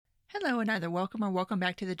Hello and either welcome or welcome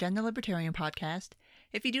back to the Gender Libertarian Podcast.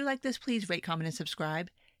 If you do like this, please rate, comment, and subscribe.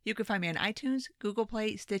 You can find me on iTunes, Google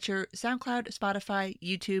Play, Stitcher, SoundCloud, Spotify,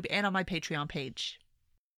 YouTube, and on my Patreon page.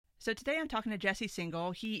 So today I'm talking to Jesse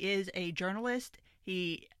Singal. He is a journalist.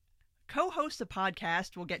 He co-hosts a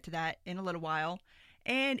podcast, we'll get to that in a little while,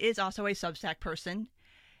 and is also a Substack person.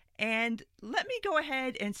 And let me go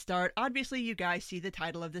ahead and start. Obviously, you guys see the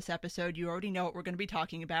title of this episode. You already know what we're going to be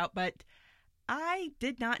talking about, but I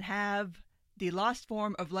did not have the lost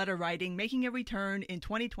form of letter writing making a return in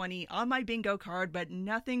 2020 on my bingo card, but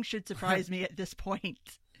nothing should surprise me at this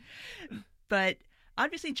point. But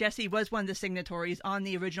obviously, Jesse was one of the signatories on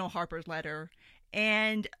the original Harper's letter.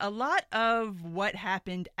 And a lot of what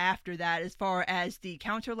happened after that, as far as the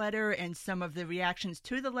counter letter and some of the reactions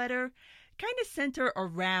to the letter, kind of center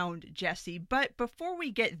around Jesse. But before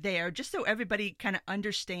we get there, just so everybody kind of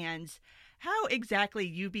understands how exactly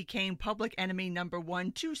you became public enemy number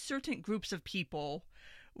one to certain groups of people,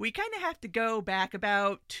 we kind of have to go back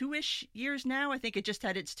about 2-ish years now. I think it just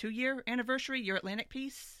had its 2-year anniversary, your Atlantic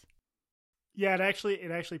piece. Yeah, it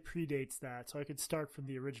actually predates that. So I could start from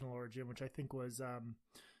the original origin, which I think was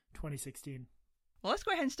 2016. Well, let's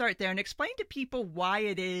go ahead and start there and explain to people why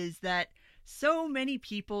it is that so many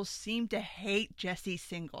people seem to hate Jesse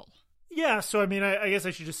Singal. Yeah, so I mean, I guess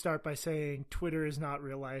I should just start by saying Twitter is not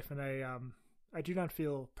real life, and I do not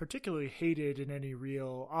feel particularly hated in any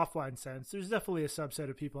real offline sense. There's definitely a subset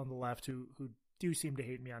of people on the left who do seem to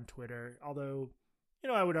hate me on Twitter, although,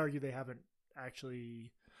 I would argue they haven't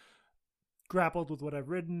actually grappled with what I've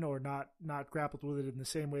written, or not grappled with it in the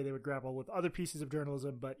same way they would grapple with other pieces of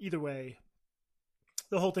journalism. But either way,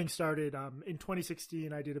 the whole thing started in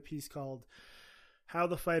 2016. I did a piece called "How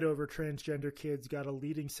the Fight Over Transgender Kids Got a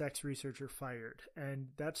Leading Sex Researcher Fired." And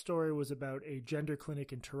that story was about a gender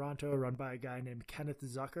clinic in Toronto run by a guy named Kenneth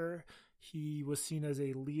Zucker. He was seen as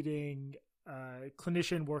a leading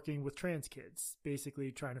clinician working with trans kids,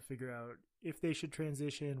 basically trying to figure out if they should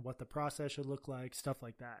transition, what the process should look like, stuff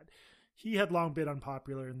like that. He had long been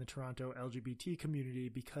unpopular in the Toronto LGBT community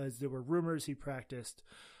because there were rumors he practiced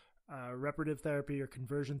reparative therapy or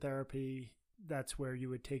conversion therapy. That's where you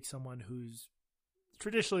would take someone who's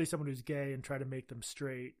traditionally someone who's gay and try to make them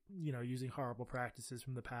straight, using horrible practices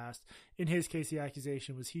from the past. In his case, the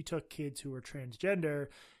accusation was he took kids who were transgender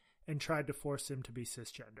and tried to force them to be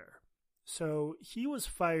cisgender. So he was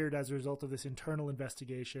fired as a result of this internal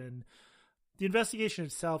investigation. The investigation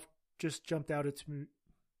itself just jumped out to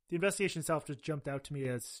me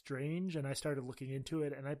as strange, and I started looking into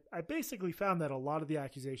it, and I basically found that a lot of the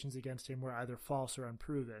accusations against him were either false or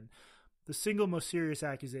unproven. The single most serious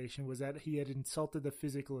accusation was that he had insulted the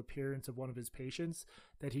physical appearance of one of his patients,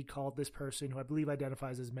 that he'd called this person, who I believe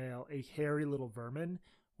identifies as male, a hairy little vermin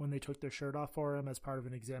when they took their shirt off for him as part of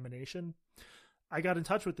an examination. I got in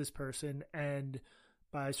touch with this person, and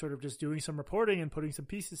by sort of just doing some reporting and putting some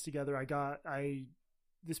pieces together,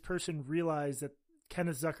 this person realized that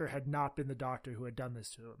Kenneth Zucker had not been the doctor who had done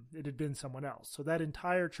this to him. It had been someone else. So that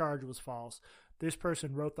entire charge was false. This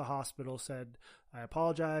person wrote the hospital, said, "I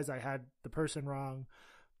apologize, I had the person wrong."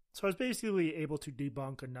 So I was basically able to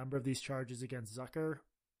debunk a number of these charges against Zucker.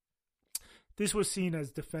 This was seen as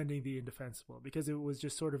defending the indefensible because it was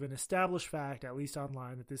just sort of an established fact, at least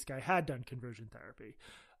online, that this guy had done conversion therapy.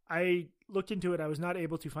 I looked into it. I was not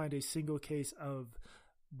able to find a single case of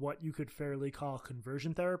what you could fairly call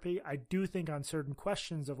conversion therapy. I do think on certain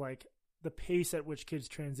questions of like the pace at which kids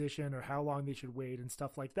transition or how long they should wait and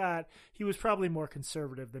stuff like that, he was probably more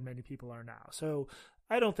conservative than many people are now. So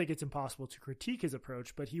I don't think it's impossible to critique his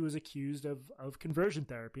approach, but he was accused of conversion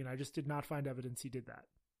therapy, and I just did not find evidence he did that.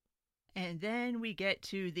 And then we get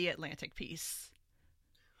to the Atlantic piece.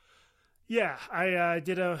 Yeah, I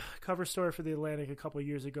did a cover story for the Atlantic a couple of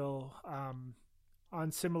years ago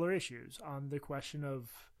on similar issues, on the question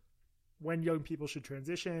of when young people should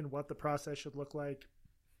transition, what the process should look like.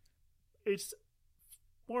 It's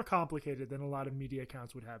more complicated than a lot of media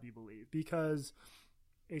accounts would have you believe, because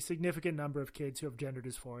a significant number of kids who have gender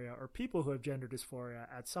dysphoria, or people who have gender dysphoria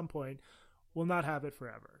at some point, will not have it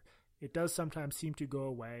forever. It does sometimes seem to go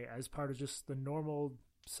away as part of just the normal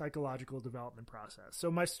psychological development process. So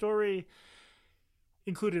my story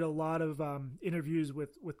included a lot of interviews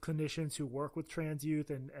with clinicians who work with trans youth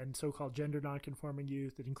and so-called gender nonconforming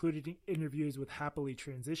youth. It included interviews with happily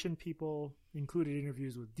transitioned people, included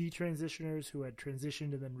interviews with detransitioners who had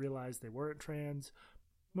transitioned and then realized they weren't trans.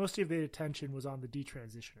 Most of the attention was on the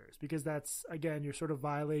detransitioners, because that's, again, you're sort of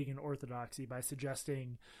violating an orthodoxy by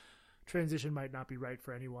suggesting transition might not be right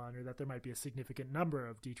for anyone, or that there might be a significant number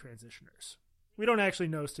of detransitioners. We don't actually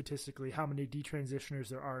know statistically how many detransitioners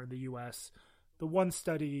there are in the U.S., the one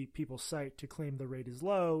study people cite to claim the rate is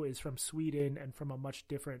low is from Sweden and from a much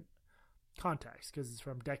different context because it's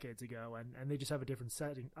from decades ago, and they just have a different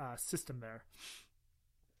system there.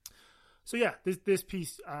 So yeah, this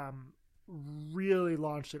piece really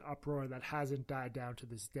launched an uproar that hasn't died down to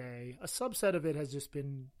this day. A subset of it has just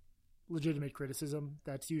been legitimate criticism.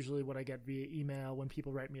 That's usually what I get via email when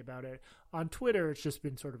people write me about it. On Twitter, it's just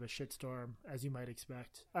been sort of a shitstorm, as you might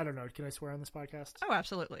expect. I don't know. Can I swear on this podcast? Oh,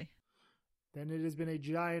 absolutely. Then it has been a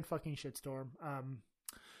giant fucking shitstorm.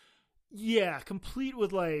 Yeah, complete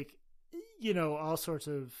with like, you know, all sorts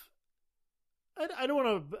of... I don't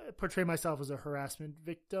want to portray myself as a harassment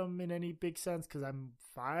victim in any big sense because I'm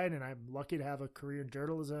fine and I'm lucky to have a career in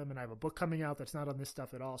journalism and I have a book coming out that's not on this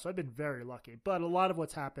stuff at all. So I've been very lucky. But a lot of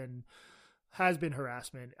what's happened has been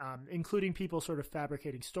harassment, including people sort of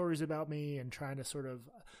fabricating stories about me and trying to sort of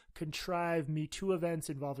contrive Me Too events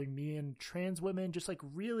involving me and trans women, just like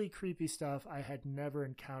really creepy stuff I had never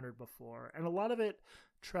encountered before. And a lot of it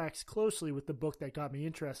tracks closely with the book that got me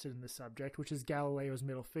interested in the subject, which is Galileo's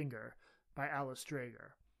Middle Finger by Alice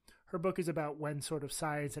Drager. Her book is about when sort of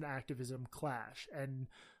science and activism clash, and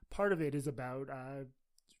part of it is about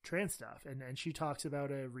trans stuff. And she talks about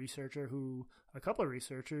a couple of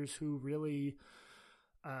researchers who really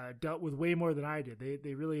dealt with way more than I did.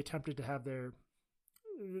 They really attempted to have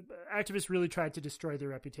activists really tried to destroy their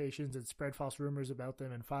reputations and spread false rumors about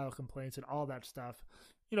them and file complaints and all that stuff,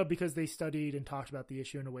 you know, because they studied and talked about the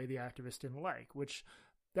issue in a way the activists didn't like, which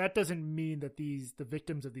that doesn't mean that the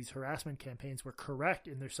victims of these harassment campaigns were correct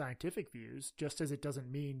in their scientific views, just as it doesn't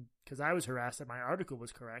mean because I was harassed that my article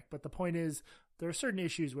was correct. But the point is, there are certain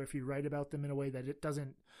issues where if you write about them in a way that it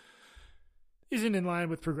isn't in line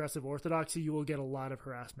with progressive orthodoxy, you will get a lot of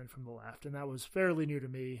harassment from the left. And that was fairly new to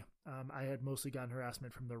me. I had mostly gotten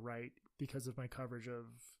harassment from the right because of my coverage of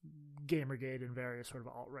Gamergate and various sort of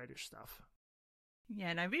alt-rightish stuff. Yeah,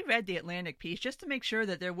 and I reread the Atlantic piece just to make sure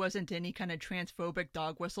that there wasn't any kind of transphobic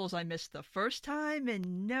dog whistles I missed the first time,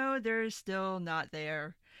 and no, there's still not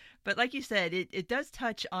there. But like you said, it does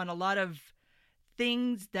touch on a lot of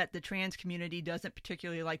things that the trans community doesn't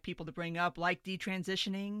particularly like people to bring up, like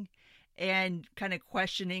detransitioning and kind of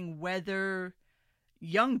questioning whether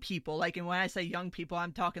young people, like, and when I say young people,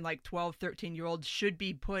 I'm talking like 12, 13-year-olds, should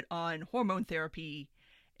be put on hormone therapy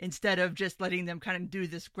instead of just letting them kind of do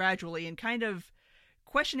this gradually and kind of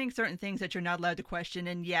questioning certain things that you're not allowed to question.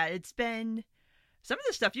 And yeah, it's been, some of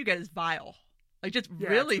the stuff you get is vile, like just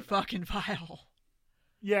really fucking vile.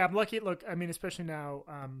 Yeah, I'm lucky. Look, I mean, especially now,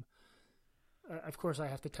 of course I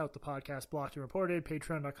have to tout the podcast Blocked and Reported,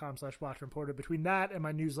 patreon.com/Blocked and Reported. Between that and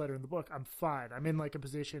my newsletter and the book, I'm fine. I'm in like a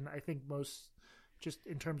position, I think most, just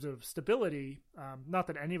in terms of stability, not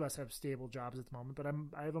that any of us have stable jobs at the moment, but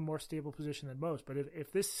I have a more stable position than most. But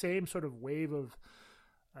if this same sort of wave of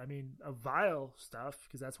vile stuff,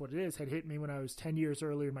 because that's what it is, had hit me when I was 10 years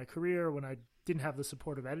earlier in my career, when I didn't have the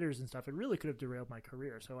support of editors and stuff, it really could have derailed my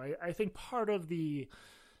career. So I think part of the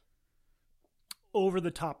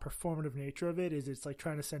over-the-top performative nature of it is it's like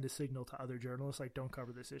trying to send a signal to other journalists, like, don't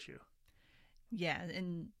cover this issue. Yeah,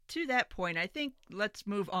 and to that point, I think let's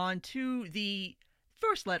move on to the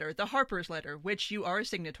first letter, the Harper's letter, which you are a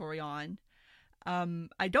signatory on.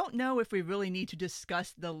 I don't know if we really need to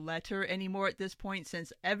discuss the letter anymore at this point,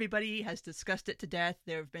 since everybody has discussed it to death.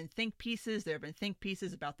 There have been think pieces. There have been think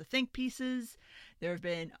pieces about the think pieces. There have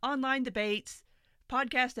been online debates,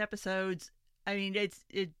 podcast episodes. I mean,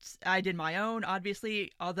 I did my own,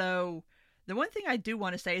 obviously, although the one thing I do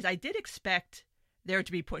want to say is I did expect there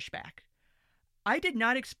to be pushback. I did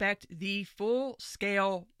not expect the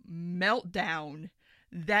full-scale meltdown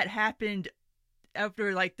that happened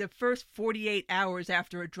after like the first 48 hours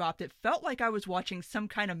after it dropped. It felt like I was watching some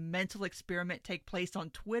kind of mental experiment take place on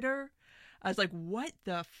Twitter. I was like, what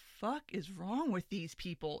the fuck is wrong with these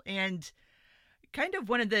people? And kind of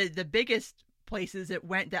one of the biggest places it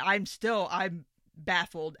went that I'm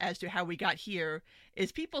baffled as to how we got here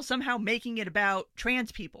is people somehow making it about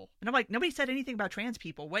trans people. And I'm like, nobody said anything about trans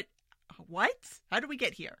people. What? How did we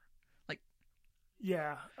get here? Like,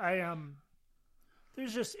 yeah,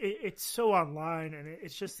 there's just, it's so online, and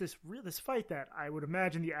it's just this fight that I would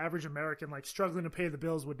imagine the average American, like, struggling to pay the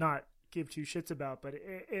bills would not give two shits about. But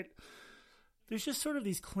there's just sort of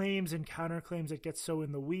these claims and counterclaims that get so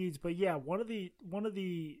in the weeds. But yeah, one of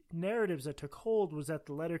the narratives that took hold was that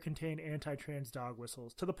the letter contained anti-trans dog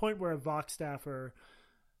whistles, to the point where a Vox staffer,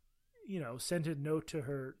 you know, sent a note to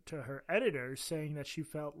her editors saying that she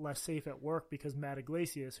felt less safe at work because Matt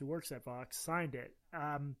Iglesias, who works at Vox, signed it.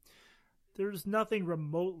 There's nothing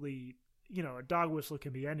remotely, you know, a dog whistle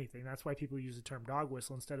can be anything. That's why people use the term dog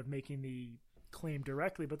whistle instead of making the claim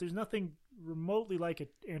directly, but there's nothing remotely like an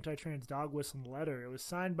anti-trans dog whistle in the letter. It was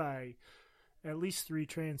signed by at least 3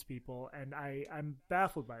 trans people, and I'm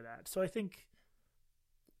baffled by that. So I think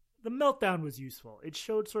the meltdown was useful. It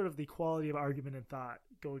showed sort of the quality of argument and thought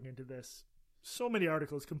going into this. So many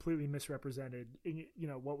articles completely misrepresented,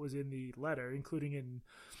 what was in the letter, including in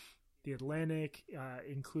The Atlantic,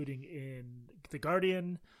 including in The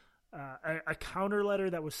Guardian, a counter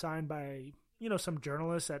letter that was signed by, some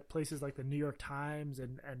journalists at places like the New York Times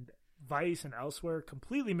and Vice and elsewhere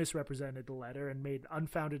completely misrepresented the letter and made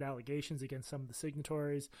unfounded allegations against some of the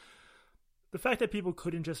signatories. The fact that people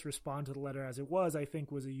couldn't just respond to the letter as it was, I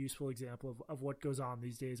think, was a useful example of what goes on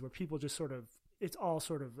these days, where people just sort of, it's all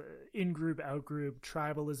sort of in-group, out-group,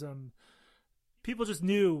 tribalism. People just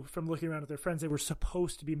knew from looking around at their friends they were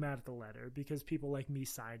supposed to be mad at the letter because people like me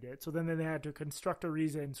signed it. So then they had to construct a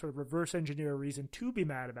reason, sort of reverse engineer a reason to be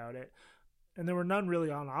mad about it. And there were none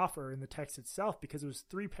really on offer in the text itself because it was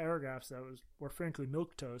 3 paragraphs that were frankly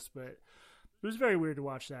milquetoast. But it was very weird to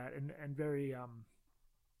watch that and very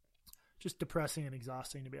just depressing and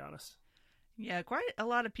exhausting, to be honest. Yeah, quite a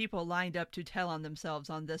lot of people lined up to tell on themselves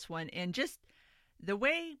on this one. And just the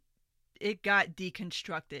way it got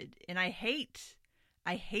deconstructed. And I hate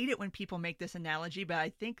it when people make this analogy, but I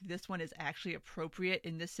think this one is actually appropriate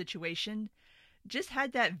in this situation. Just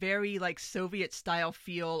had that very like Soviet style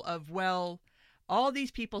feel of, well, all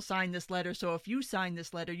these people signed this letter, so if you sign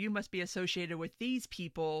this letter, you must be associated with these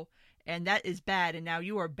people, and that is bad, and now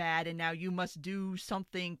you are bad, and now you must do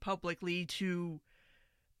something publicly to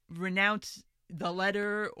renounce the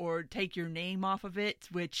letter or take your name off of it,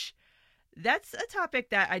 which that's a topic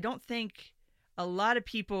that I don't think a lot of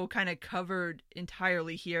people kind of covered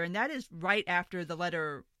entirely here, and that is right after the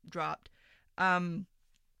letter dropped.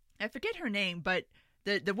 I forget her name, but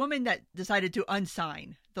the woman that decided to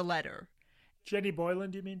unsign the letter. Jenny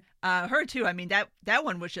Boylan, do you mean? Her too. I mean, that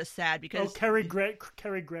one was just sad because... Kerry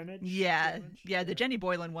Greenwich? Yeah. The Jenny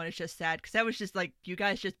Boylan one is just sad because that was just like, you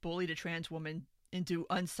guys just bullied a trans woman into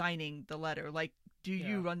unsigning the letter. Like, do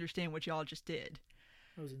you understand what y'all just did?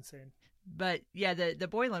 That was insane. But yeah, the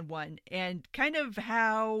Boylan one, and kind of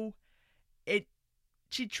how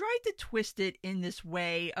she tried to twist it in this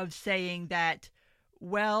way of saying that,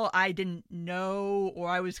 well, I didn't know, or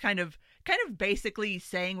I was kind of basically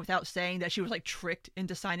saying without saying that she was like tricked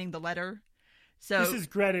into signing the letter. So this is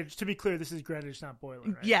Greenwich. To be clear, this is Greenwich, not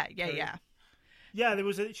Boylan, right? Yeah. Yeah,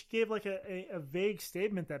 she gave like a vague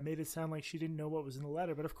statement that made it sound like she didn't know what was in the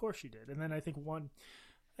letter, but of course she did. And then I think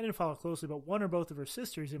I didn't follow closely, but one or both of her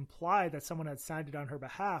sisters implied that someone had signed it on her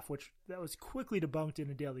behalf, which that was quickly debunked in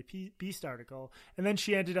a Daily Beast article. And then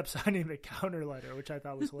she ended up signing the counter letter, which I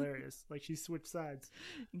thought was hilarious. Like she switched sides.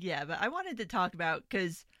 Yeah, but I wanted to talk about,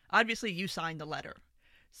 because obviously you signed the letter.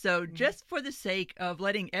 So just for the sake of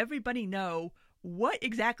letting everybody know what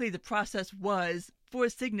exactly the process was for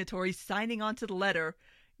signatories signing onto the letter,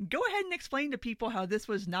 go ahead and explain to people how this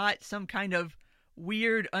was not some kind of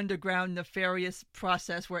weird underground nefarious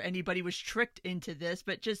process where anybody was tricked into this,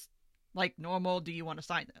 but just like normal, do you want to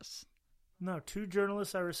sign this? No, 2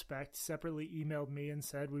 journalists I respect separately emailed me and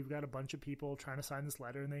said, we've got a bunch of people trying to sign this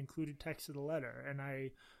letter, and they included text of the letter. And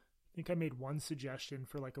I think I made one suggestion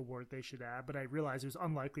for like a word they should add, but I realized it was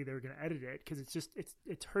unlikely they were going to edit it because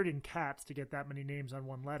it's hurting cats to get that many names on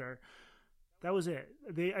one letter. That was it.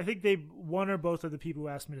 I think one or both of the people who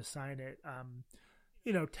asked me to sign it,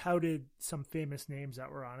 touted some famous names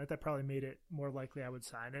that were on it. That probably made it more likely I would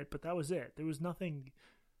sign it, but that was it. There was nothing.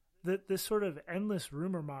 This sort of endless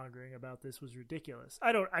rumor mongering about this was ridiculous.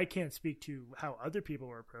 I can't speak to how other people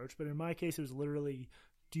were approached, but in my case, it was literally,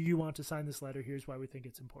 do you want to sign this letter? Here's why we think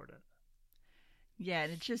it's important. Yeah,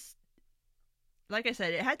 and it just, like I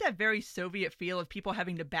said, it had that very Soviet feel of people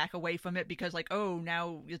having to back away from it because, like, oh,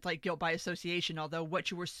 now it's like guilt by association, although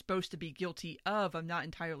what you were supposed to be guilty of, I'm not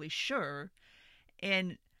entirely sure.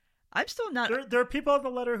 And I'm still not... There are people on the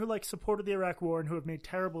letter who like supported the Iraq War and who have made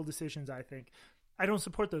terrible decisions, I think. I don't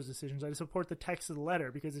support those decisions. I support the text of the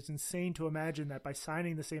letter because it's insane to imagine that by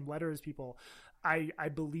signing the same letter as people, I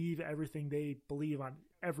believe everything they believe on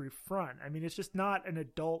every front. I mean, it's just not an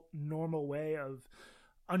adult, normal way of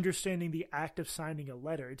understanding the act of signing a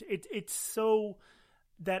letter. It's so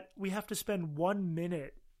that we have to spend 1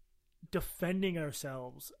 minute defending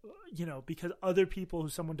ourselves, because other people who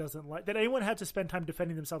someone doesn't like, that anyone had to spend time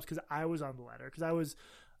defending themselves because I was on the letter, because I was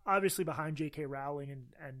obviously behind J.K. Rowling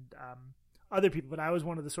and other people, but I was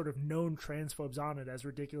one of the sort of known transphobes on it, as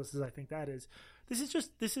ridiculous as I think that is.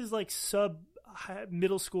 This is like sub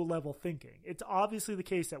middle school level thinking. It's obviously the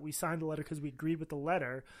case that we signed the letter because we agreed with the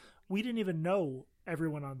letter. We didn't even know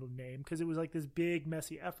everyone on the name because it was like this big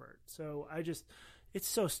messy effort. So it's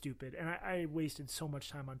so stupid. And I wasted so much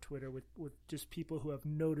time on Twitter with just people who have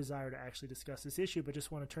no desire to actually discuss this issue, but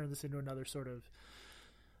just want to turn this into another sort of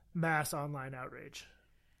mass online outrage.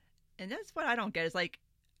 And that's what I don't get is like,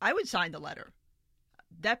 I would sign the letter.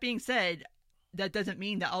 That being said, that doesn't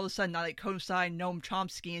mean that all of a sudden I like co-sign Noam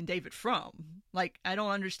Chomsky and David Frum. Like, I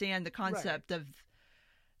don't understand the concept of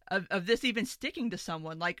this even sticking to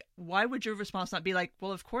someone. Like, why would your response not be like,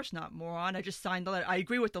 well, of course not, moron. I just signed the letter. I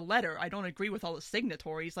agree with the letter. I don't agree with all the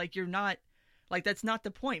signatories. Like, you're not, like, that's not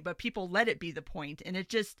the point, but people let it be the point. And it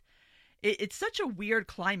just, it's such a weird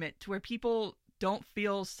climate to where people don't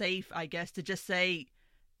feel safe, I guess, to just say,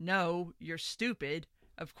 no, you're stupid.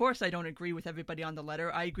 Of course I don't agree with everybody on the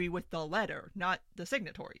letter. I agree with the letter, not the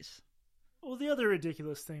signatories. Well, the other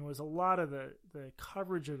ridiculous thing was a lot of the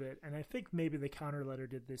coverage of it, and I think maybe the counter letter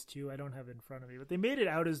did this too. I don't have it in front of me, but they made it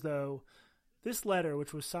out as though this letter,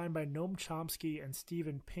 which was signed by Noam Chomsky and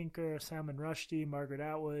Steven Pinker, Salman Rushdie, Margaret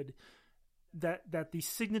Atwood, that the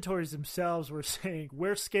signatories themselves were saying,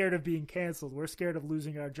 we're scared of being canceled. We're scared of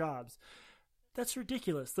losing our jobs. That's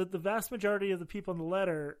ridiculous. The vast majority of the people in the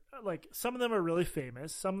letter, like, some of them are really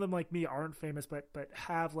famous. Some of them, like me, aren't famous, but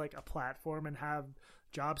have like a platform and have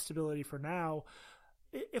job stability for now.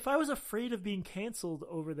 If I was afraid of being canceled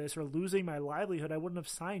over this or losing my livelihood, I wouldn't have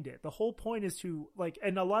signed it. The whole point is to, like,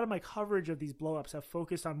 and a lot of my coverage of these blowups have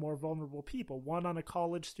focused on more vulnerable people. One on a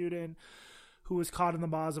college student who was caught in the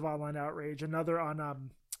maws of online outrage. Another on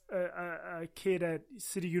a kid at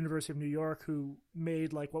City University of New York who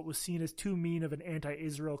made like what was seen as too mean of an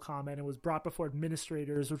anti-Israel comment and was brought before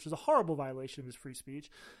administrators, which was a horrible violation of his free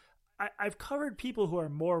speech. I've covered people who are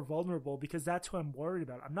more vulnerable because that's who I'm worried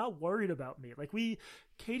about. I'm not worried about me. Like,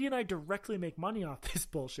 Katie and I directly make money off this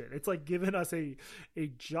bullshit. It's like giving us a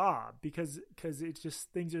job because it's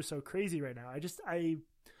just, things are so crazy right now.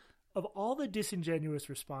 Of all the disingenuous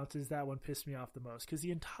responses, that one pissed me off the most, because the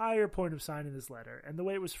entire point of signing this letter and the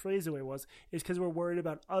way it was phrased the way it was is because we're worried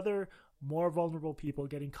about other more vulnerable people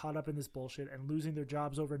getting caught up in this bullshit and losing their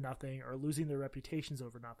jobs over nothing or losing their reputations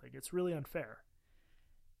over nothing. It's really unfair.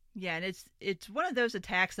 Yeah, and it's one of those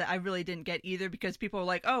attacks that I really didn't get either, because people are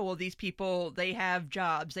like, oh, well, these people, they have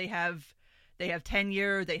jobs, they have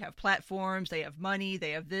tenure, they have platforms, they have money,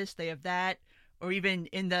 they have this, they have that, or even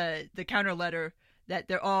in the counter letter that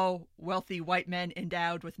they're all wealthy white men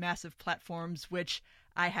endowed with massive platforms, which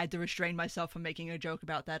I had to restrain myself from making a joke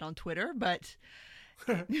about that on Twitter, but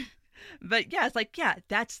but yeah, it's like, yeah,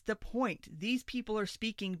 that's the point. These people are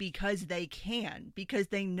speaking because they can, because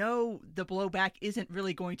they know the blowback isn't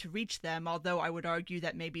really going to reach them, although I would argue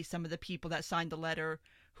that maybe some of the people that signed the letter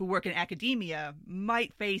who work in academia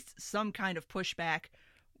might face some kind of pushback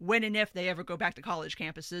when and if they ever go back to college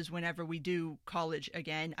campuses, whenever we do college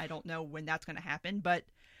again. I don't know when that's going to happen, but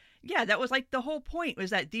yeah, that was like the whole point, was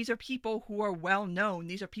that these are people who are well known.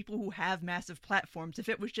 These are people who have massive platforms. If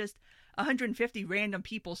it was just 150 random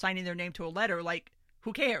people signing their name to a letter, like,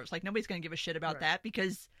 who cares? Like, nobody's going to give a shit about that,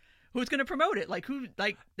 because who's going to promote it? Like, who,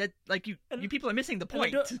 like, that, like, you people are missing the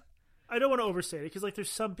point. I don't want to overstate it, because, like, there's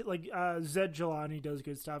some, like, Zed Jelani does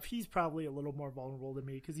good stuff. He's probably a little more vulnerable than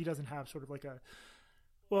me, because he doesn't have sort of like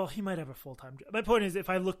well, he might have a full-time job. My point is, if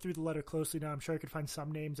I look through the letter closely now, I'm sure I could find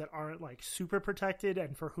some names that aren't, like, super protected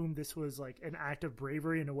and for whom this was, like, an act of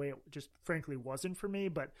bravery in a way it just, frankly, wasn't for me.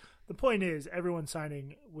 But the point is, everyone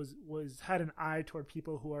signing had an eye toward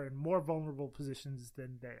people who are in more vulnerable positions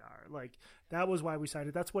than they are. Like, that was why we signed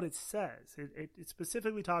it. That's what it says. It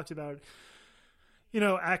specifically talks about, you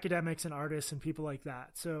know, academics and artists and people like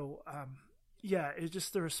that. So, yeah, it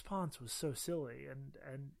just, the response was so silly,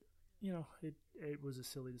 and you know, it was a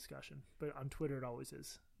silly discussion, but on Twitter it always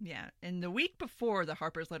is. Yeah, and the week before the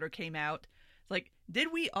Harper's letter came out, it's like,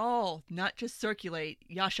 did we all not just circulate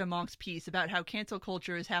Yasha Monk's piece about how cancel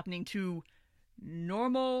culture is happening to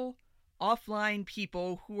normal, offline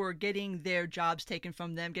people who are getting their jobs taken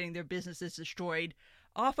from them, getting their businesses destroyed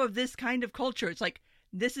off of this kind of culture? It's like,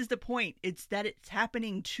 this is the point. It's that it's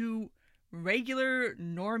happening to regular,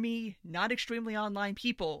 normie, not extremely online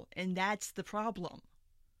people, and that's the problem.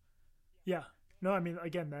 Yeah. No, I mean,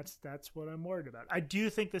 again, that's what I'm worried about. I do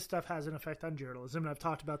think this stuff has an effect on journalism, and I've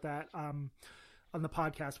talked about that on the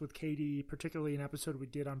podcast with Katie, particularly an episode we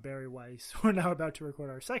did on Bari Weiss. We're now about to record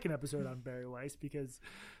our second episode on Bari Weiss, because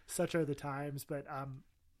such are the times. But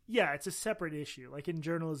yeah, it's a separate issue. Like, in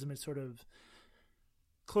journalism, it sort of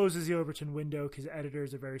closes the Overton window because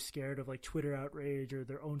editors are very scared of, like, Twitter outrage or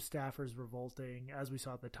their own staffers revolting, as we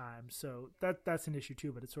saw at the time. So that's an issue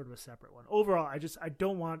too, but it's sort of a separate one. Overall, I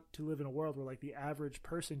don't want to live in a world where, like, the average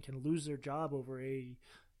person can lose their job over a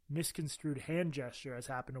misconstrued hand gesture, as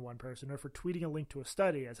happened to one person, or for tweeting a link to a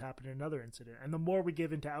study, as happened in another incident. And the more we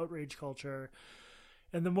give into outrage culture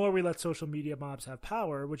And the more we let social media mobs have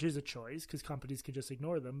power, which is a choice because companies can just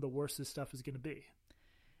ignore them, the worse this stuff is going to be.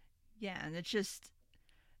 Yeah, and it's just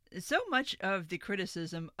so much of the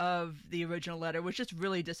criticism of the original letter was just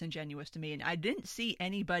really disingenuous to me, and I didn't see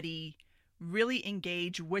anybody really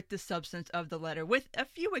engage with the substance of the letter, with a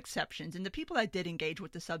few exceptions. And the people that did engage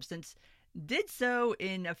with the substance did so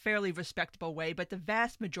in a fairly respectable way, but the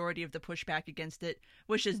vast majority of the pushback against it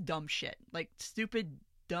was just dumb shit. Like, stupid,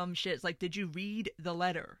 dumb shit. It's like, did you read the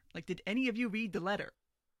letter? Like, did any of you read the letter?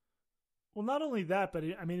 Well, not only that, but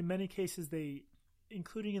I mean, in many cases,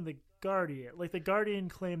 including in the Guardian, like the Guardian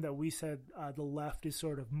claimed that we said the left is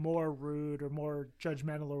sort of more rude or more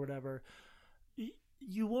judgmental or whatever.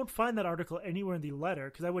 You won't find that article anywhere in the letter,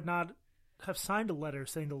 because I would not have signed a letter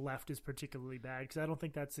saying the left is particularly bad, because I don't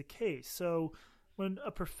think that's the case. So when a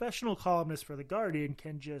professional columnist for the Guardian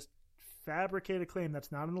can just fabricate a claim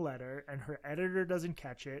that's not in the letter and her editor doesn't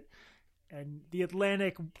catch it, and the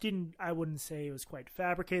Atlantic I wouldn't say it was quite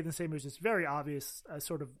fabricated. The same, it was just very obvious, a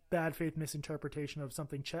sort of bad faith misinterpretation of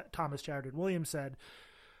something Thomas Sheridan Williams said.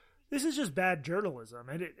 This is just bad journalism,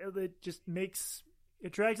 and it just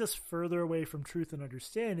it drags us further away from truth and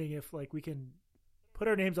understanding if, like, we can put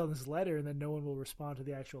our names on this letter and then no one will respond to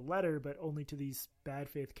the actual letter, but only to these bad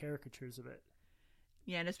faith caricatures of it.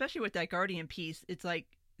 Yeah, and especially with that Guardian piece, it's like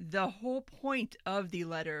the whole point of the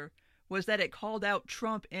letter was that it called out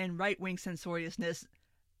Trump and right-wing censoriousness.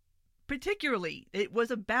 Particularly, it was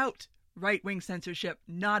about right-wing censorship,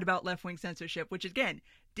 not about left-wing censorship, which, again,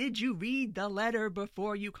 did you read the letter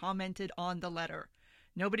before you commented on the letter?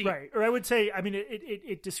 Nobody... Right. Or I would say, I mean,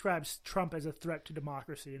 it describes Trump as a threat to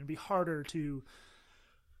democracy, and it'd be harder to,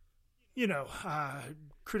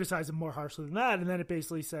 criticize him more harshly than that. And then it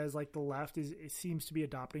basically says, like, the left it seems to be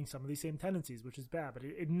adopting some of these same tendencies, which is bad. But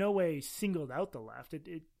it in no way singled out the left.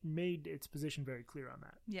 It made its position very clear on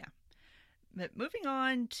that. Yeah. But moving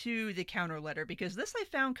on to the counter letter, because this I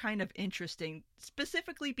found kind of interesting,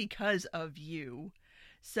 specifically because of you.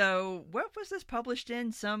 So what was this published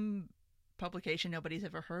in? Some publication nobody's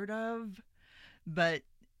ever heard of? But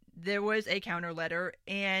there was a counter letter,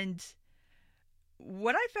 and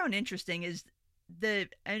what I found interesting is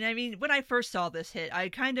and I mean, when I first saw this hit, I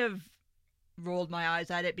kind of rolled my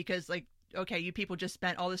eyes at it because, like, okay, you people just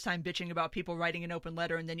spent all this time bitching about people writing an open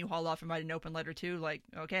letter and then you haul off and write an open letter too. Like,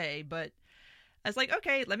 okay, but I was like,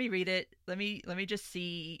 okay, let me read it. Let me just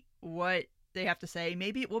see what they have to say.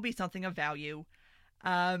 Maybe it will be something of value.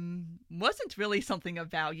 Wasn't really something of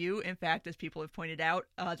value. In fact, as people have pointed out,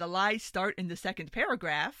 the lies start in the second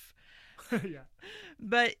paragraph. Yeah.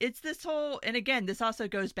 But it's this whole, and again, this also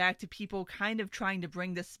goes back to people kind of trying to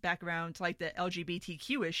bring this back around to, like, the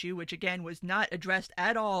LGBTQ issue, which again was not addressed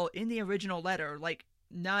at all in the original letter, like,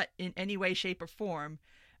 not in any way, shape, or form.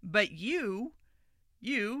 But you,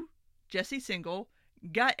 Jesse Singal,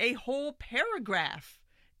 got a whole paragraph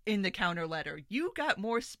in the counter letter. You got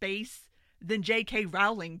more space than J.K.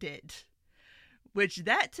 Rowling did, which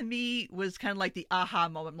that to me was kind of like the aha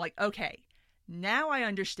moment. I'm like, okay, now I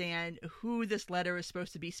understand who this letter is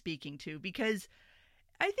supposed to be speaking to, because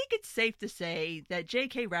I think it's safe to say that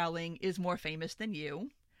J.K. Rowling is more famous than you.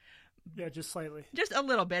 Yeah, just slightly. Just a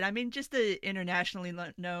little bit. I mean, just the internationally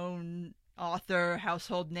known author,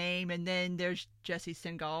 household name, and then there's Jesse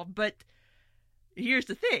Singal. But here's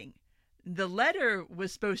the thing. The letter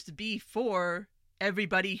was supposed to be for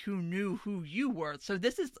everybody who knew who you were. So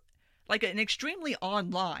this is like an extremely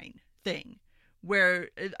online thing, where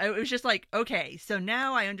it was just like, okay, so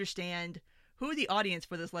now I understand who the audience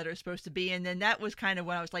for this letter is supposed to be. And then that was kind of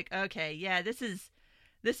when I was like, okay, yeah, this is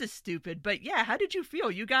stupid. But yeah, how did you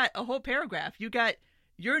feel? You got a whole paragraph. You got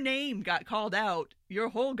your name got called out, your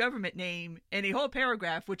whole government name, in a whole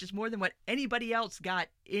paragraph, which is more than what anybody else got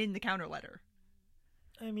in the counter letter.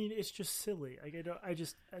 I mean, it's just silly. Like, I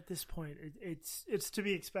just at this point, it's to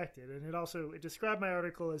be expected. And it described my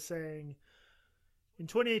article as saying, in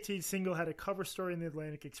 2018, Singal had a cover story in The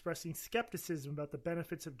Atlantic expressing skepticism about the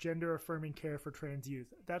benefits of gender-affirming care for trans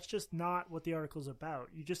youth. That's just not what the article's about.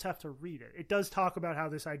 You just have to read it. It does talk about how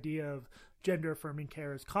this idea of gender-affirming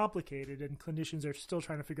care is complicated, and clinicians are still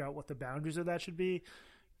trying to figure out what the boundaries of that should be,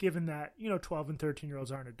 given that, 12 and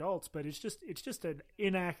 13-year-olds aren't adults. But it's just an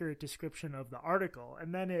inaccurate description of the article.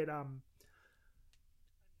 And then it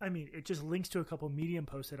just links to a couple Medium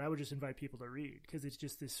posts that I would just invite people to read, because it's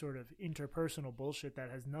just this sort of interpersonal bullshit that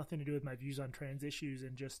has nothing to do with my views on trans issues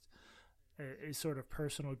and just is sort of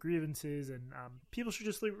personal grievances. And people should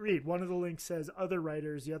just read. One of the links says other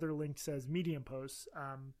writers. The other link says Medium posts.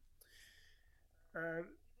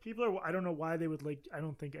 People are, I don't know why they would I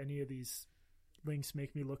don't think any of these links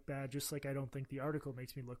make me look bad, just like I don't think the article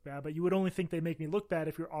makes me look bad. But you would only think they make me look bad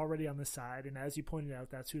if you're already on the side. And as you pointed out,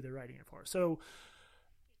 that's who they're writing it for. So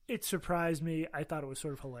it surprised me. I thought it was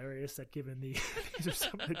sort of hilarious that given these are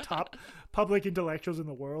some of the top public intellectuals in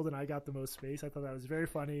the world and I got the most space. I thought that was very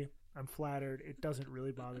funny. I'm flattered. It doesn't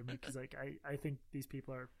really bother me because like I think these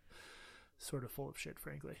people are sort of full of shit,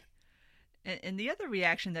 frankly. And the other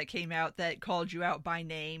reaction that came out that called you out by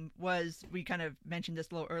name was, we kind of mentioned this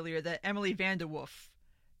a little earlier, that Emily Vanderwolf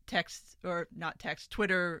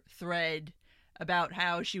Twitter thread about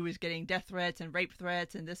how she was getting death threats and rape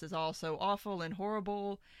threats, and this is all so awful and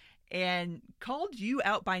horrible, and called you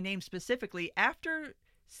out by name specifically after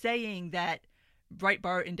saying that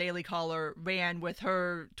Breitbart and Daily Caller ran with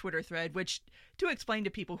her Twitter thread, which, to explain to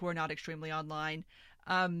people who are not extremely online,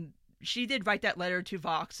 she did write that letter to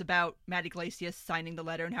Vox about Matt Yglesias signing the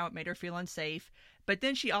letter and how it made her feel unsafe. But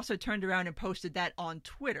then she also turned around and posted that on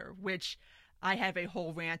Twitter, which I have a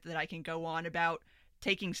whole rant that I can go on about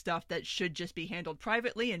taking stuff that should just be handled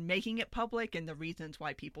privately and making it public and the reasons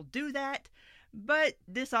why people do that. But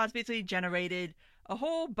this obviously generated a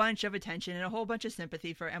whole bunch of attention and a whole bunch of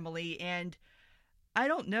sympathy for Emily. And I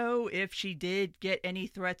don't know if she did get any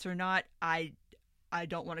threats or not. I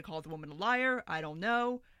don't want to call the woman a liar. I don't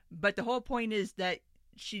know. But the whole point is that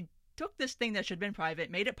she took this thing that should have been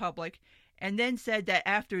private, made it public, and then said that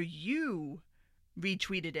after you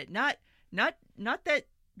retweeted it, not that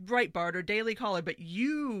Breitbart or Daily Caller, but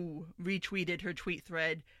you retweeted her tweet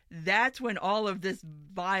thread, that's when all of this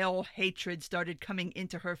vile hatred started coming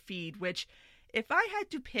into her feed, which, if I had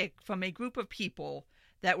to pick from a group of people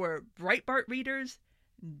that were Breitbart readers,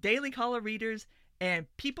 Daily Caller readers, and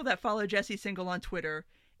people that follow Jessie Singal on Twitter,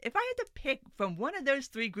 if I had to pick from one of those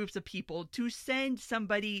three groups of people to send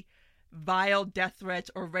somebody vile death threats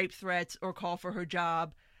or rape threats or call for her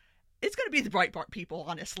job, it's going to be the Breitbart people,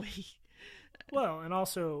 honestly. Well, and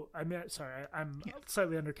also, I'm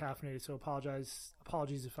slightly under-caffeinated, so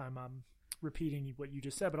apologies if I'm repeating what you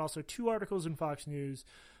just said, but also 2 articles in Fox News.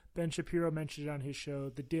 Ben Shapiro mentioned it on his show,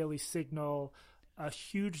 the Daily Signal, a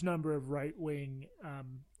huge number of right-wing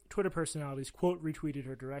Twitter personalities quote retweeted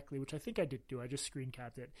her directly, which I think I did do. I just screen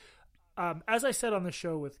capped it. As I said on the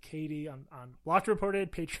show with Katie on Blocked and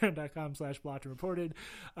Reported, patreon.com/Blocked and Reported,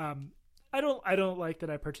 I don't like that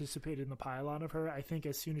I participated in the pile-on of her. I think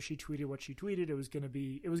as soon as she tweeted what she tweeted, it was going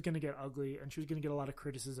to get ugly, and she was going to get a lot of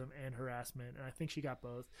criticism and harassment, and I think she got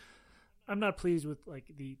both. I'm not pleased with like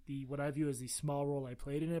the what I view as the small role I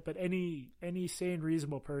played in it, but any sane,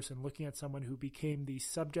 reasonable person looking at someone who became the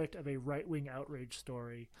subject of a right-wing outrage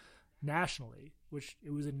story nationally, which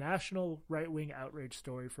it was a national right-wing outrage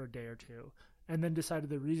story for a day or two, and then decided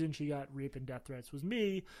the reason she got rape and death threats was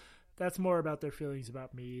me, that's more about their feelings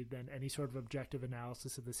about me than any sort of objective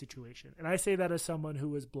analysis of the situation. And I say that as someone who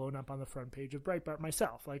was blown up on the front page of Breitbart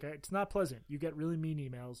myself. Like, it's not pleasant. You get really mean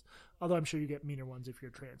emails, although I'm sure you get meaner ones if you're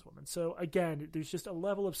a trans woman. So again, there's just a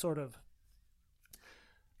level of sort of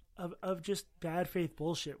just bad faith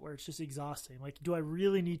bullshit where it's just exhausting. Like, do I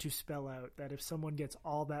really need to spell out that if someone gets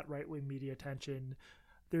all that right-wing media attention,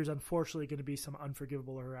 there's unfortunately going to be some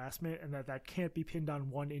unforgivable harassment, and that can't be pinned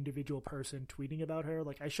on one individual person tweeting about her?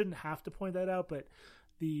 Like, I shouldn't have to point that out, but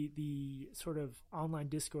the sort of online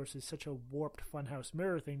discourse is such a warped funhouse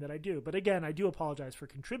mirror thing that I do. But again, I do apologize for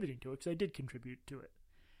contributing to it, because I did contribute to it.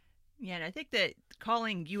 Yeah, and I think that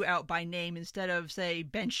calling you out by name instead of, say,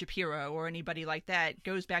 Ben Shapiro or anybody like that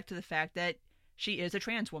goes back to the fact that she is a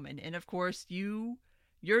trans woman. And of course,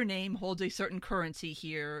 your name holds a certain currency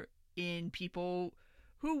here in people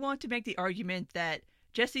who want to make the argument that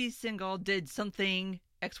Jessie Singal did something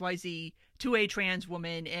XYZ to a trans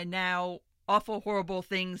woman, and now awful, horrible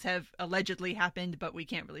things have allegedly happened, but we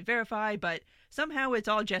can't really verify, but somehow it's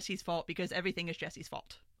all Jessie's fault because everything is Jessie's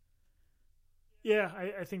fault. Yeah,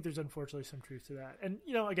 I think there's unfortunately some truth to that. And,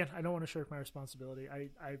 again, I don't want to shirk my responsibility.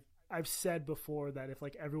 I've said before that if,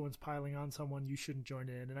 like, everyone's piling on someone, you shouldn't join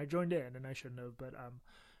in. And I joined in, and I shouldn't have. But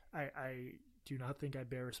I do not think I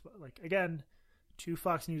bear again, 2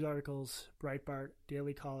 Fox News articles, Breitbart,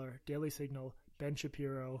 Daily Caller, Daily Signal, Ben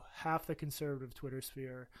Shapiro, half the conservative Twitter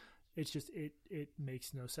sphere. It's just, it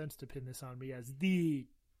makes no sense to pin this on me as the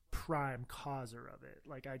prime causer of it.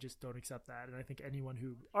 Like, I just don't accept that. And I think anyone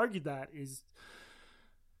who argued that is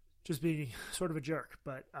just being sort of a jerk,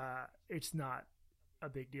 but it's not a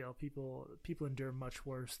big deal. People endure much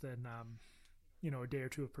worse than, a day or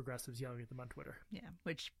two of progressives yelling at them on Twitter. Yeah.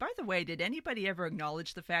 Which, by the way, did anybody ever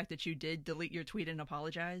acknowledge the fact that you did delete your tweet and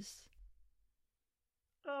apologize?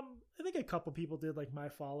 I think a couple people did, like my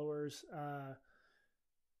followers.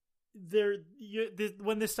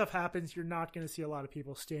 when this stuff happens, you're not going to see a lot of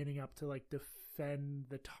people standing up to like defend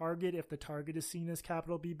the target if the target is seen as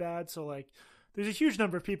capital B bad. So like, there's a huge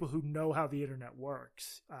number of people who know how the internet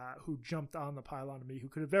works, who jumped on the pile on me, who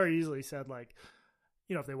could have very easily said like,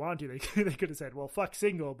 you know, if they wanted to, they could have said, well, fuck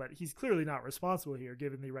Singal, but he's clearly not responsible here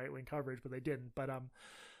given the right wing coverage, but they didn't. But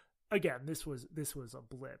again, this was a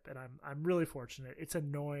blip, and I'm really fortunate. It's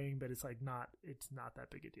annoying, but it's not that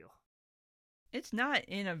big a deal. It's not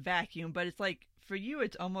in a vacuum, but it's like, for you,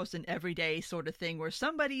 it's almost an everyday sort of thing where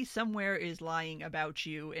somebody somewhere is lying about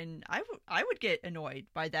you. And I would get annoyed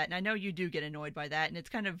by that. And I know you do get annoyed by that. And it's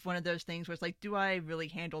kind of one of those things where it's like, do I really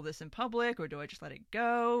handle this in public or do I just let it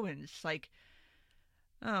go? And it's like,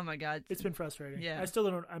 oh my God. It's been frustrating. Yeah.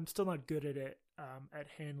 I'm still not good at it, at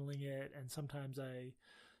handling it. And sometimes I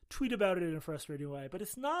tweet about it in a frustrating way, but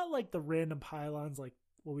it's not like the random pylons like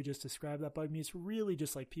what we just described that bug me. It's really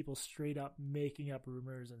just like people straight up making up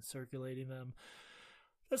rumors and circulating them.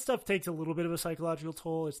 That stuff takes a little bit of a psychological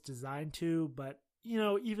toll. It's designed to, but you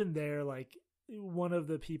know, even there, like one of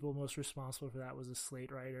the people most responsible for that was a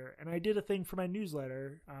Slate writer. And I did a thing for my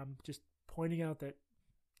newsletter, just pointing out that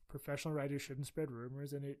professional writers shouldn't spread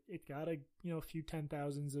rumors. And it got a few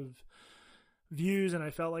 10,000s of views, and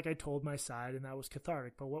I felt like I told my side, and that was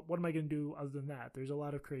cathartic. But what am I going to do other than that? There's a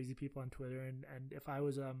lot of crazy people on Twitter, and if I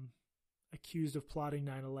was accused of plotting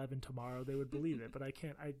 9/11 tomorrow, they would believe it. But I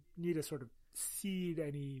can't. I need to sort of cede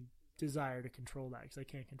any desire to control that because I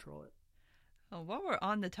can't control it. Well, while we're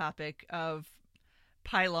on the topic of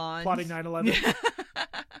pylons, plotting 9/11.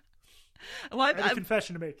 Well, I have a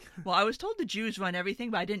confession to make. Well, I was told the Jews run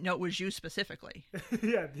everything, but I didn't know it was you specifically.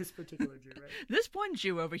 Yeah, this particular Jew, right? This one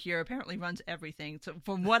Jew over here apparently runs everything, so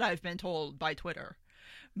from what I've been told by Twitter.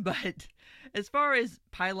 But as far as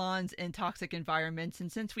pylons and toxic environments,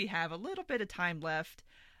 and since we have a little bit of time left,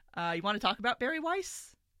 you want to talk about Bari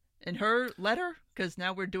Weiss and her letter? Because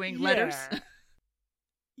now we're doing letters.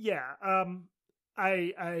 Yeah.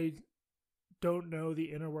 I don't know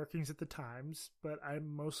the inner workings at the Times, but I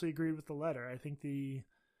mostly agreed with the letter. I think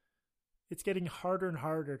it's getting harder and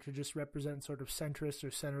harder to just represent sort of centrist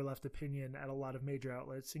or center-left opinion at a lot of major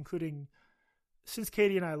outlets, including since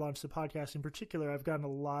Katie and I launched the podcast in particular, I've gotten a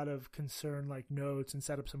lot of concern like notes and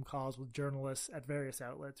set up some calls with journalists at various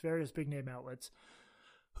outlets, various big-name outlets,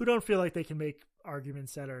 who don't feel like they can make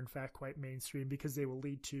arguments that are in fact quite mainstream because they will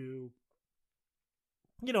lead to,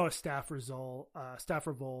 a staff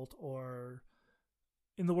revolt, or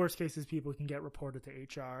in the worst cases, people can get reported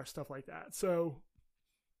to HR, stuff like that. So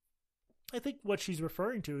I think what she's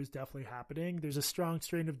referring to is definitely happening. There's a strong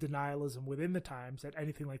strain of denialism within the Times that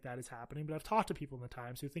anything like that is happening, but I've talked to people in the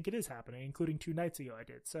Times who think it is happening, including 2 nights ago I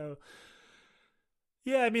did. So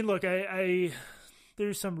yeah, I mean, look,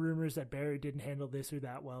 there's some rumors that Bari didn't handle this or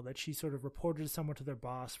that well, that she sort of reported someone to their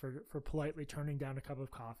boss for politely turning down a cup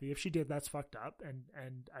of coffee. If she did, that's fucked up,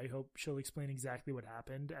 and I hope she'll explain exactly what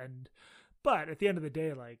happened. But at the end of the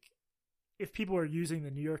day, like, if people are using the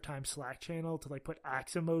New York Times Slack channel to like put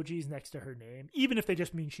axe emojis next to her name, even if they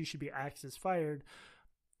just mean she should be axed as fired,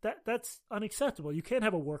 that's unacceptable. You can't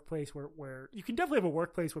have a workplace where you can definitely have a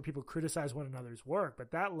workplace where people criticize one another's work, but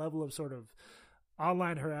that level of sort of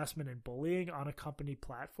online harassment and bullying on a company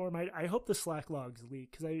platform, I hope the Slack logs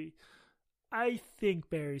leak, because I think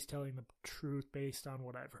Bari's telling the truth based on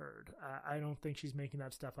what I've heard. I don't think she's making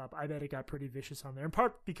that stuff up. I bet it got pretty vicious on there, in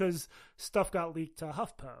part because stuff got leaked to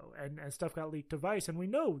HuffPo and stuff got leaked to Vice, and we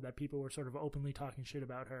know that people were sort of openly talking shit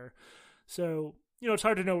about her. So, it's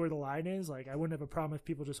hard to know where the line is. Like, I wouldn't have a problem if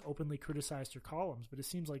people just openly criticized her columns, but it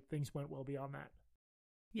seems like things went well beyond that.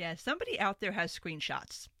 Yeah, somebody out there has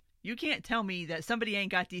screenshots. You can't tell me that somebody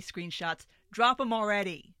ain't got these screenshots. Drop them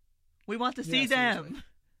already. We want to see them. Seriously.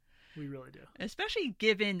 We really do. Especially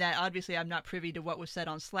given that obviously I'm not privy to what was said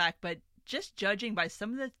on Slack, but just judging by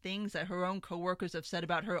some of the things that her own coworkers have said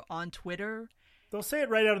about her on Twitter. They'll say it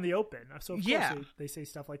right out in the open. So of course they say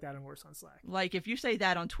stuff like that and worse on Slack. Like, if you say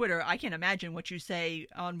that on Twitter, I can't imagine what you say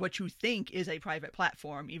on what you think is a private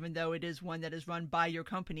platform, even though it is one that is run by your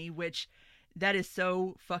company, which that is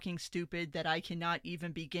so fucking stupid that I cannot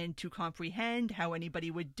even begin to comprehend how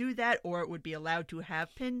anybody would do that or it would be allowed to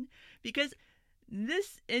happen. Because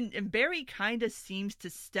this, and Bari kind of seems to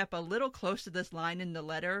step a little close to this line in the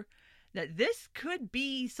letter, that this could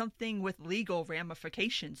be something with legal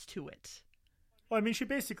ramifications to it. Well, I mean, she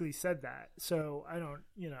basically said that. So I don't,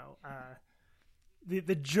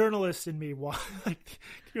 the journalist in me, like,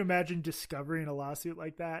 can you imagine discovering a lawsuit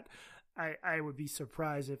like that? I would be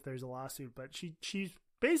surprised if there's a lawsuit, but she's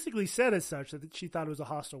basically said as such that she thought it was a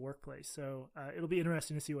hostile workplace. So it'll be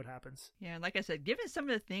interesting to see what happens. Yeah, and like I said, given some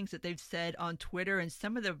of the things that they've said on Twitter and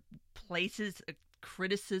some of the places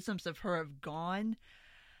criticisms of her have gone,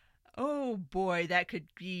 oh boy, that could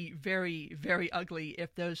be very, very ugly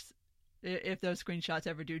if those screenshots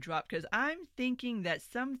ever do drop, because I'm thinking that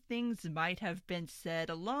some things might have been said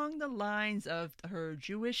along the lines of her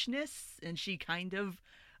Jewishness, and she kind of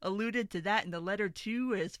alluded to that in the letter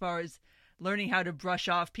too, as far as learning how to brush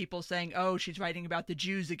off people saying, oh, she's writing about the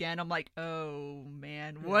Jews again. I'm like, oh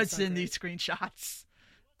man, what's in these screenshots?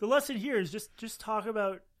 The lesson here is just talk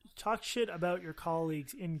shit about your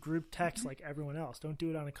colleagues in group text like everyone else. Don't do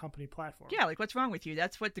it on a company platform. Yeah, like what's wrong with you?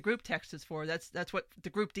 That's what the group text is for. That's what the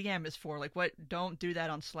group DM is for. Like, what? Don't do that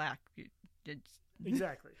on Slack.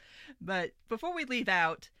 Exactly. But before we leave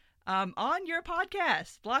out, on your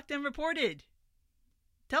podcast, Blocked and Reported,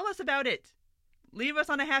 tell us about it. Leave us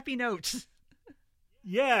on a happy note.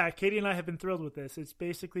 Yeah, Katie and I have been thrilled with this. It's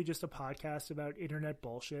basically just a podcast about internet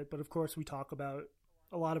bullshit, but of course we talk about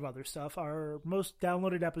a lot of other stuff. Our most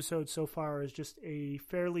downloaded episode so far is just a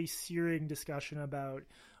fairly searing discussion about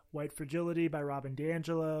White Fragility by Robin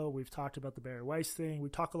DiAngelo. We've talked about the Barry Weiss thing. We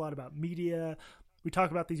talk a lot about media. We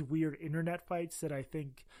talk about these weird internet fights that I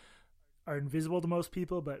think are invisible to most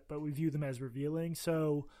people, but we view them as revealing.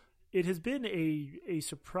 So it has been a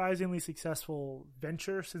surprisingly successful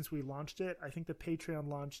venture since we launched it. I think the Patreon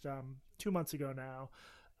launched 2 months ago now.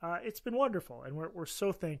 It's been wonderful, and we're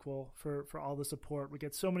so thankful for all the support. We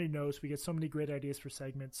get so many notes. We get so many great ideas for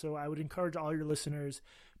segments. So I would encourage all your listeners,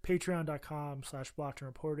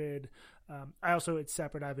 patreon.com/blockedandreported. It's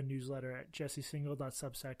separate. I have a newsletter at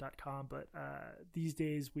jessesingle.substack.com. But these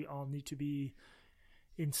days, we all need to be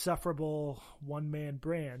insufferable one-man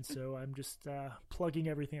brands. So I'm just plugging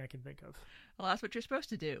everything I can think of. Well, that's what you're supposed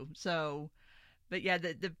to do. So... But yeah,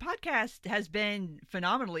 the podcast has been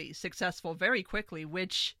phenomenally successful very quickly,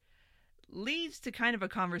 which leads to kind of a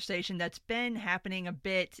conversation that's been happening a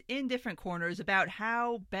bit in different corners about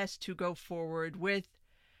how best to go forward with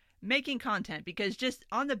making content. Because just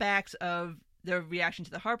on the backs of the reaction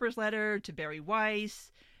to the Harper's letter, to Barry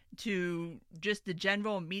Weiss, to just the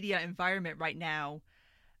general media environment right now,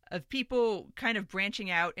 of people kind of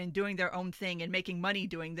branching out and doing their own thing and making money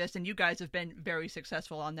doing this, and you guys have been very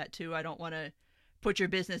successful on that too. I don't want to put your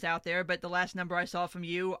business out there, but the last number I saw from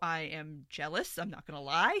you, I am jealous. I'm not going to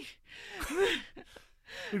lie.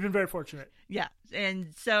 We've been very fortunate. Yeah.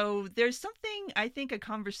 And so there's something, I think, a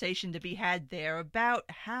conversation to be had there about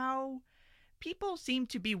how people seem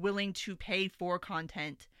to be willing to pay for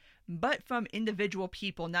content, but from individual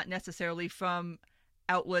people, not necessarily from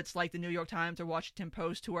outlets like the New York Times or Washington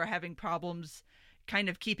Post, who are having problems kind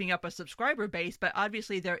of keeping up a subscriber base. But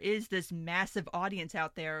obviously there is this massive audience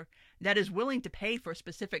out there that is willing to pay for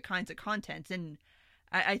specific kinds of content. And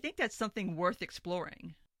I think that's something worth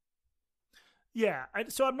exploring. Yeah.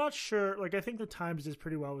 So I'm not sure. Like, I think the Times does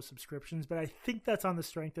pretty well with subscriptions, but I think that's on the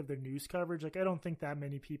strength of their news coverage. Like, I don't think that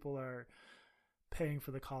many people are paying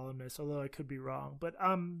for the columnists, although I could be wrong. But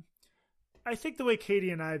I think the way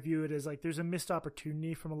Katie and I view it is like there's a missed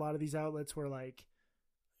opportunity from a lot of these outlets where, like,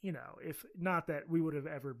 you know, if not that we would have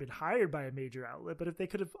ever been hired by a major outlet, but if they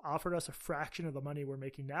could have offered us a fraction of the money we're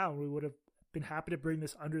making now, we would have been happy to bring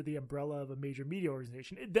this under the umbrella of a major media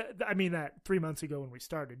organization. I mean that 3 months ago when we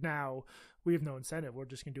started. Now we have no incentive. We're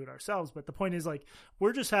just going to do it ourselves. But the point is, like,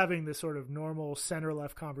 we're just having this sort of normal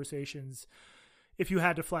center-left conversations, if you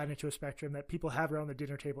had to flatten it to a spectrum, that people have around the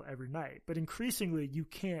dinner table every night. But increasingly, you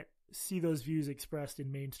can't see those views expressed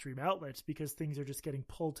in mainstream outlets because things are just getting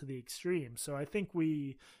pulled to the extreme. So I think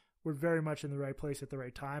we're very much in the right place at the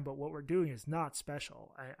right time, but what we're doing is not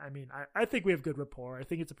special. I think we have good rapport. I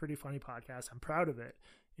think it's a pretty funny podcast. I'm proud of it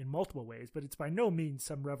in multiple ways, but it's by no means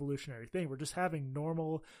some revolutionary thing. We're just having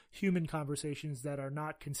normal human conversations that are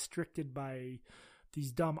not constricted by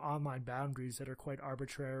these dumb online boundaries that are quite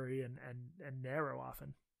arbitrary and narrow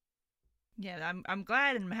often. Yeah, I'm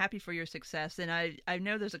glad and I'm happy for your success. And I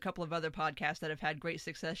know there's a couple of other podcasts that have had great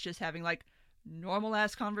success just having, like,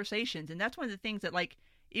 normal-ass conversations. And that's one of the things that, like,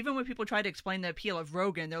 even when people try to explain the appeal of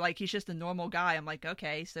Rogan, they're like, he's just a normal guy. I'm like,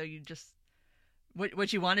 okay, so you just...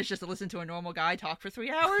 What you want is just to listen to a normal guy talk for 3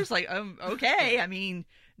 hours? Like, okay. I mean,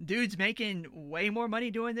 dude's making way more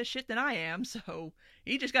money doing this shit than I am, so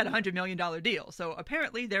he just got a $100 million deal. So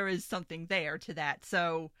apparently there is something there to that.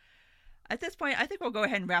 So at this point, I think we'll go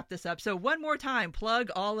ahead and wrap this up. So one more time, plug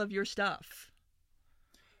all of your stuff.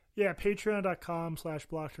 Yeah,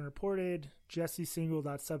 patreon.com/blockedandreported,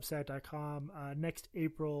 jessesingle.substack.com. Next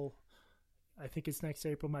April, I think it's next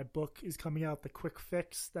April, my book is coming out, The Quick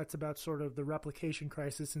Fix. That's about sort of the replication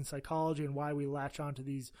crisis in psychology and why we latch onto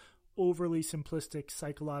these overly simplistic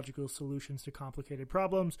psychological solutions to complicated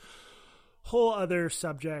problems. Whole other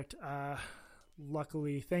subject.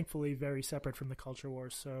 luckily, thankfully, very separate from the culture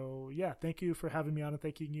wars. So yeah, thank you for having me on, and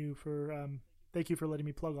thank you for letting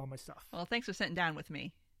me plug all my stuff. Well, thanks for sitting down with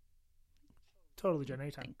me. Totally, Jen.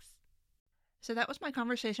 Anytime. Thanks. So that was my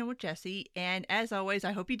conversation with Jesse, and as always,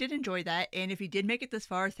 I hope you did enjoy that, and if you did make it this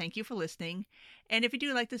far, thank you for listening. And if you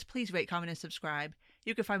do like this, please rate, comment, and subscribe.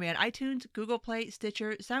 You can find me on iTunes, Google Play,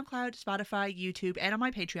 Stitcher, SoundCloud, Spotify, YouTube, and on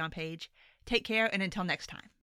my Patreon page. Take care, and until next time.